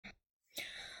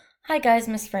Hi guys,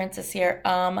 Miss Francis here.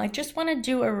 I just want to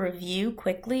do a review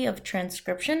quickly of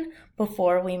transcription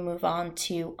before we move on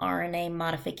to RNA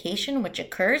modification, which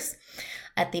occurs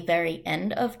at the very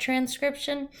end of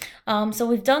transcription. So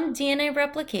we've done DNA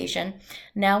replication.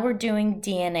 Now we're doing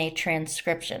DNA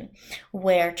transcription,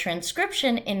 where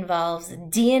transcription involves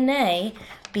DNA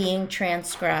being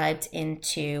transcribed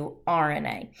into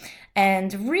RNA.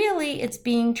 And really, it's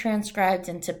being transcribed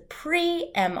into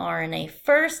pre-mRNA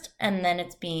first, and then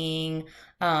it's being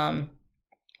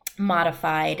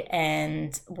modified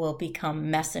and will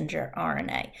become messenger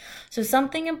RNA. So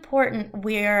something important,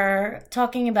 we're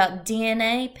talking about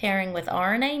DNA pairing with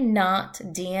RNA, not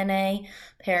DNA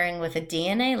pairing with a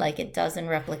DNA like it does in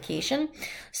replication.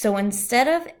 So instead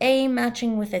of A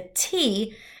matching with a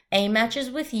T, A matches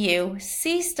with U,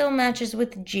 C still matches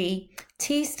with G,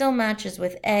 T still matches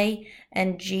with A,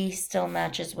 and G still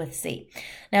matches with C.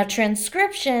 Now,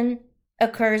 transcription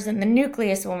occurs in the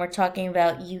nucleus when we're talking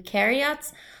about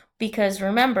eukaryotes, because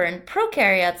remember, in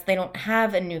prokaryotes, they don't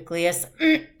have a nucleus,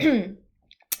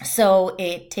 so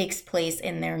it takes place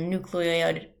in their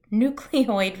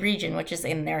nucleoid region, which is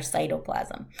in their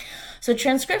cytoplasm. So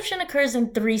transcription occurs in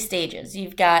three stages.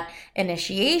 You've got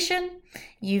initiation,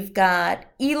 you've got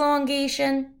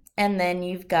elongation, and then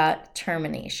you've got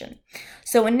termination.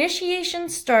 So initiation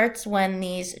starts when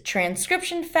these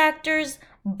transcription factors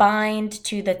bind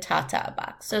to the TATA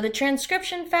box. So the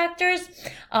transcription factors,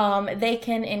 they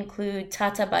can include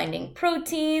TATA binding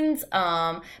proteins,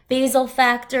 basal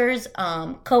factors,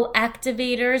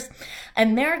 coactivators,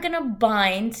 and they're going to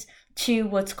bind to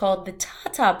what's called the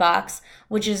TATA box,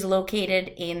 which is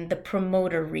located in the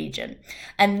promoter region.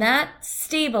 And that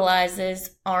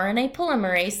stabilizes RNA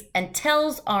polymerase and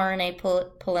tells RNA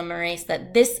polymerase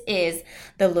that this is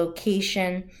the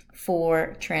location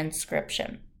for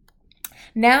transcription.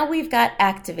 Now we've got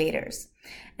activators.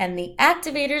 And the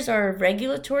activators are a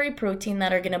regulatory protein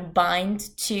that are going to bind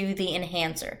to the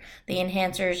enhancer. The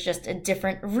enhancer is just a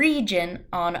different region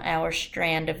on our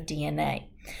strand of DNA.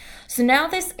 So now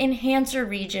this enhancer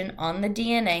region on the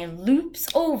DNA loops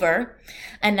over,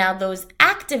 and now those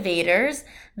activators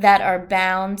that are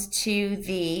bound to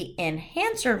the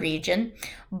enhancer region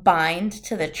bind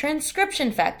to the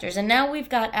transcription factors. And now we've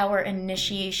got our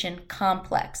initiation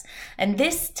complex. And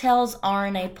this tells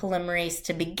RNA polymerase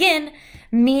to begin,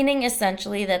 meaning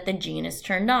essentially that the gene is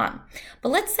turned on. But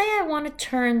let's say I want to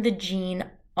turn the gene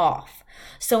off.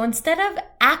 So instead of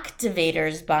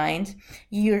activators bind,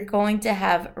 you're going to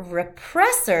have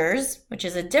repressors, which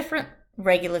is a different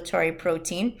regulatory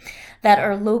protein, that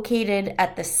are located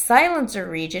at the silencer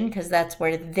region because that's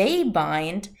where they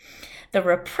bind. The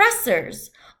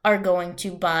repressors are going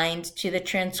to bind to the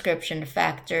transcription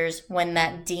factors when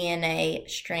that DNA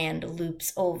strand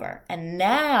loops over. And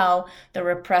now the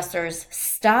repressors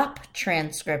stop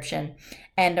transcription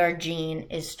and our gene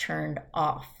is turned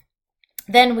off.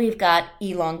 Then we've got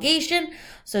elongation.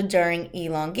 So during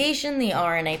elongation, the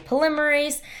RNA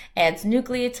polymerase adds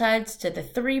nucleotides to the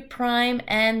 3'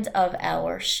 end of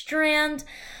our strand.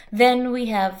 Then we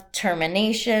have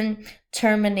termination.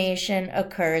 Termination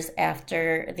occurs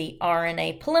after the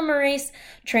RNA polymerase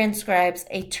transcribes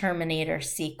a terminator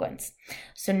sequence.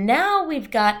 So now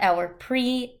we've got our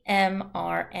pre-mRNA,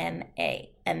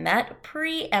 and that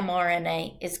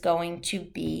pre-mRNA is going to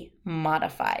be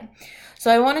modified. So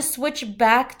I want to switch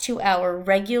back to our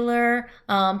regular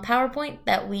PowerPoint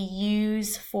that we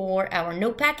use for our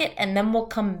note packet, and then we'll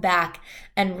come back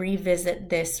and revisit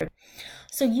this.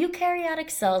 So eukaryotic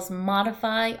cells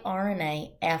modify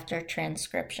RNA after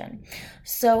transcription.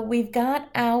 So we've got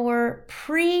our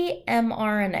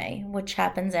pre-mRNA, which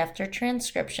happens after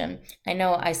transcription. I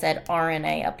know I said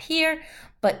RNA up here,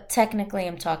 but technically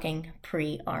I'm talking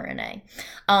pre-RNA.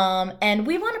 And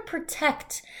we want to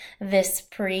protect this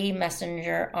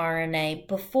pre-messenger RNA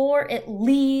before it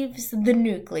leaves the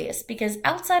nucleus, because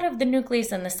outside of the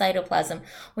nucleus and the cytoplasm,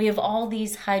 we have all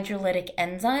these hydrolytic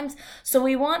enzymes. So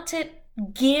we want to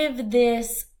give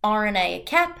this RNA a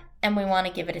cap, and we want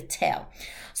to give it a tail.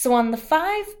 So on the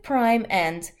 5'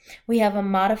 end, we have a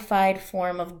modified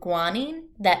form of guanine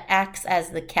that acts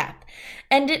as the cap.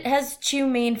 And it has two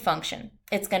main functions.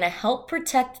 It's going to help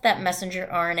protect that messenger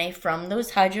RNA from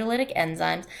those hydrolytic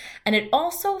enzymes, and it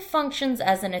also functions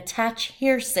as an attach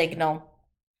here signal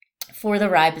for the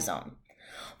ribosome.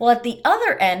 Well, at the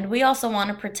other end, we also want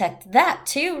to protect that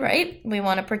too, right? We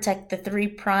want to protect the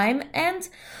 3' end.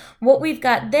 What we've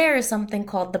got there is something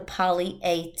called the poly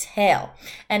A tail,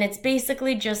 and it's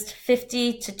basically just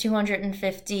 50 to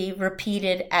 250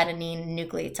 repeated adenine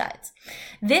nucleotides.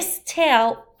 This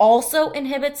tail also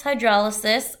inhibits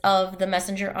hydrolysis of the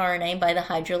messenger RNA by the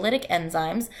hydrolytic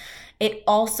enzymes. It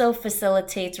also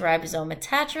facilitates ribosome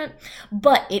attachment,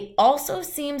 but it also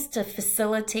seems to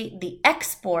facilitate the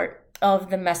export of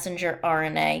the messenger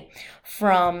RNA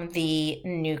from the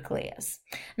nucleus.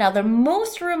 Now, the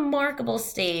most remarkable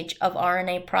stage of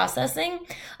RNA processing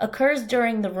occurs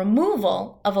during the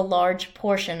removal of a large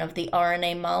portion of the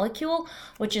RNA molecule,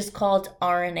 which is called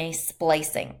RNA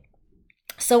splicing.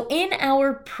 So in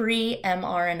our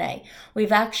pre-mRNA,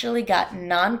 we've actually got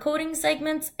non-coding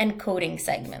segments and coding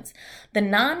segments. The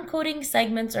non-coding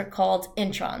segments are called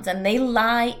introns, and they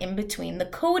lie in between the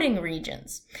coding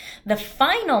regions. The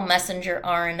final messenger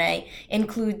RNA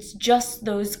includes just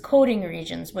those coding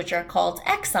regions, which are called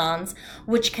exons,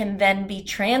 which can then be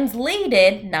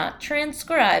translated, not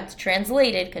transcribed,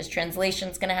 translated, because translation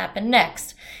is going to happen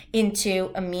next, into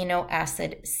amino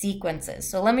acid sequences.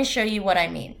 So let me show you what I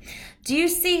mean. Do you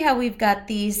see how we've got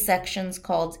these sections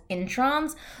called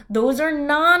introns? Those are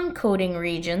non-coding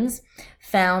regions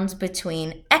found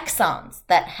between exons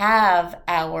that have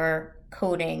our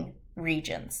coding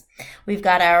regions. We've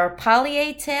got our poly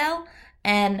A tail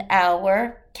and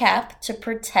our cap to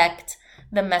protect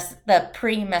the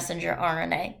pre-messenger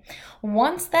RNA.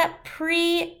 Once that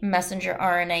pre-messenger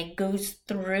RNA goes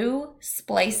through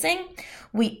splicing,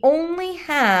 we only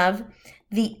have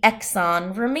the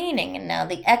exon remaining. And now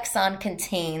the exon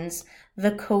contains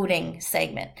the coding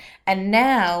segment. And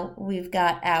now we've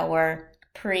got our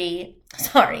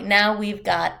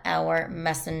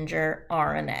messenger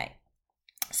RNA.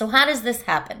 So how does this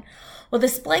happen? Well, the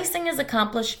splicing is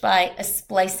accomplished by a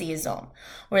spliceosome,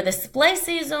 where the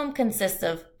spliceosome consists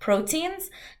of proteins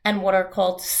and what are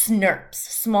called SNRPs,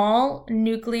 small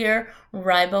nuclear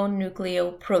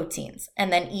ribonucleoproteins. And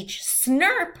then each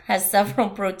SNRP has several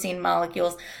protein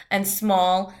molecules and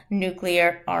small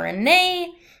nuclear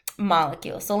RNA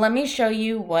molecules. So let me show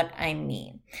you what I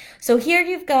mean. So here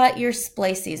you've got your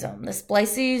spliceosome. The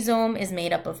spliceosome is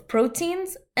made up of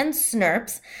proteins and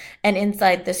SNRPs, and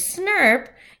inside the SNRP,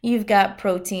 you've got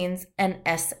proteins and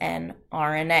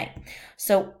snRNA.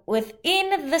 So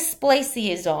within the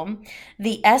spliceosome,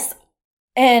 the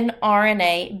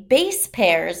snRNA base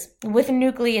pairs with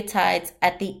nucleotides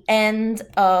at the end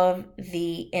of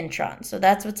the intron. So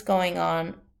that's what's going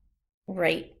on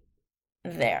right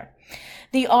there.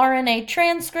 The RNA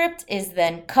transcript is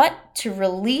then cut to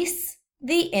release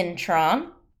the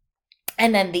intron,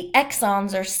 and then the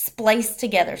exons are spliced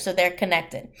together, so they're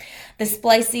connected. The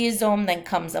spliceosome then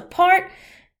comes apart,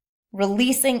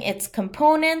 releasing its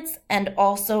components and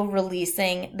also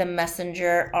releasing the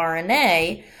messenger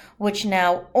RNA, which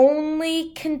now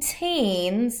only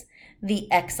contains the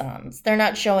exons. They're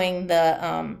not showing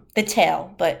the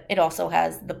tail, but it also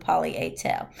has the poly A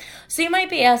tail. So you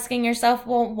might be asking yourself,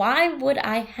 well, why would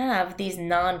I have these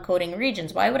non-coding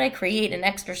regions? Why would I create an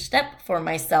extra step for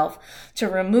myself to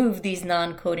remove these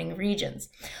non-coding regions?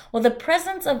 Well, the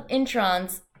presence of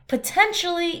introns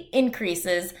potentially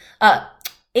increases,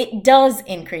 it does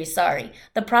increase,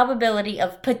 the probability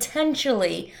of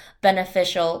potentially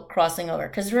beneficial crossing over.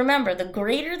 Because remember, the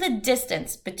greater the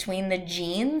distance between the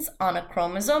genes on a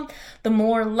chromosome, the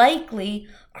more likely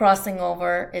crossing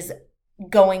over is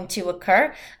going to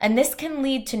occur. And this can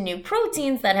lead to new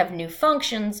proteins that have new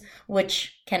functions,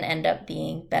 which can end up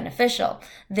being beneficial.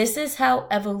 This is how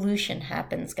evolution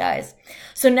happens, guys.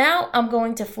 So now I'm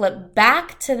going to flip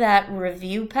back to that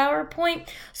review PowerPoint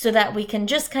so that we can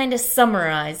just kind of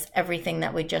summarize everything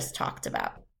that we just talked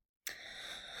about.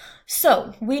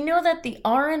 So we know that the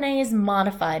RNA is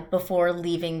modified before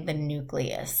leaving the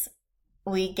nucleus.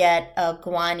 We get a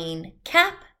guanine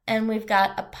cap and we've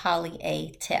got a poly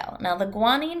A tail. Now the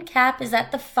guanine cap is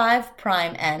at the 5'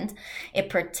 end. It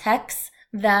protects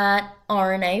that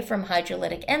RNA from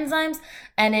hydrolytic enzymes,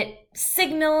 and it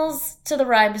signals to the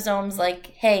ribosomes like,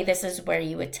 hey, this is where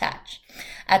you attach.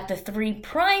 At the 3'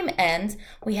 end,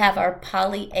 we have our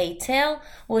poly A tail,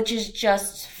 which is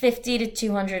just 50 to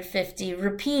 250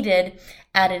 repeated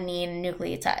adenine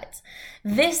nucleotides.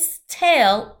 This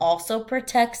tail also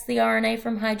protects the RNA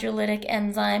from hydrolytic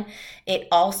enzyme. It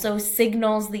also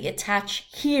signals the attach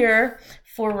here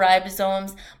for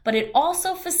ribosomes, but it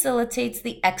also facilitates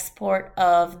the export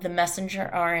of the messenger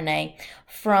RNA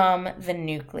from the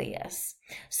nucleus.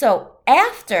 So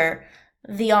after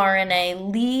the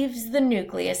RNA leaves the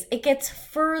nucleus, it gets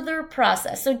further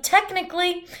processed. So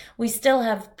technically, we still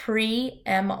have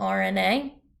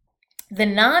pre-mRNA. The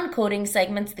non-coding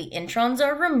segments, the introns,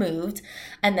 are removed,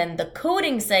 and then the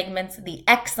coding segments, the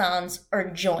exons, are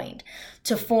joined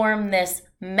to form this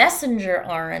messenger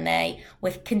RNA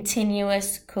with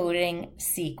continuous coding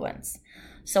sequence.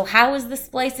 So how is the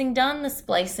splicing done? The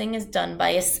splicing is done by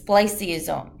a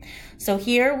spliceosome. So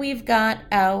here we've got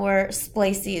our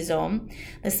spliceosome.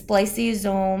 The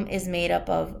spliceosome is made up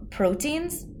of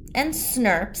proteins and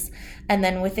SNRPs, and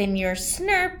then within your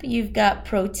SNRP, you've got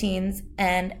proteins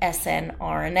and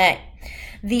snRNA.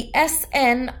 The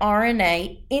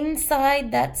snRNA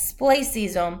inside that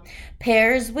spliceosome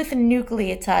pairs with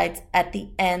nucleotides at the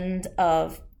end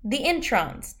of the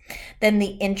introns. Then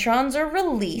the introns are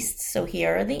released, so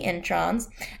here are the introns,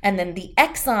 and then the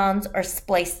exons are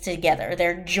spliced together.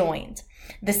 They're joined.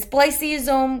 The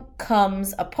spliceosome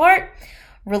comes apart,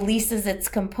 releases its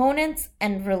components,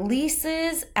 and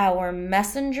releases our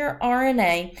messenger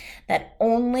RNA that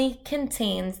only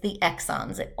contains the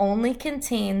exons. It only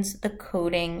contains the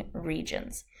coding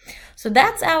regions. So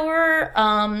that's our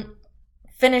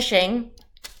finishing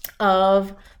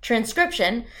of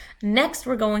transcription. Next,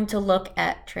 we're going to look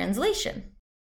at translation.